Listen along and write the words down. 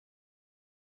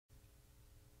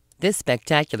This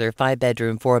spectacular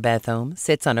 5-bedroom, 4-bath home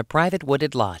sits on a private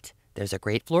wooded lot. There's a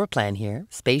great floor plan here,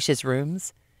 spacious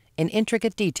rooms, and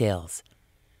intricate details.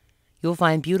 You'll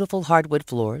find beautiful hardwood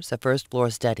floors, a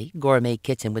first-floor study, gourmet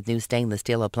kitchen with new stainless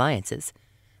steel appliances,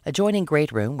 adjoining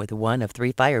great room with 1 of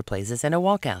 3 fireplaces and a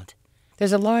walkout.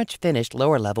 There's a large finished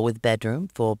lower level with bedroom,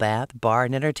 full bath, bar,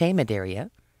 and entertainment area.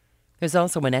 There's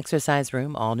also an exercise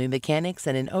room, all new mechanics,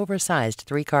 and an oversized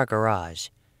 3-car garage.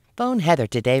 Phone Heather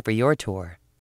today for your tour.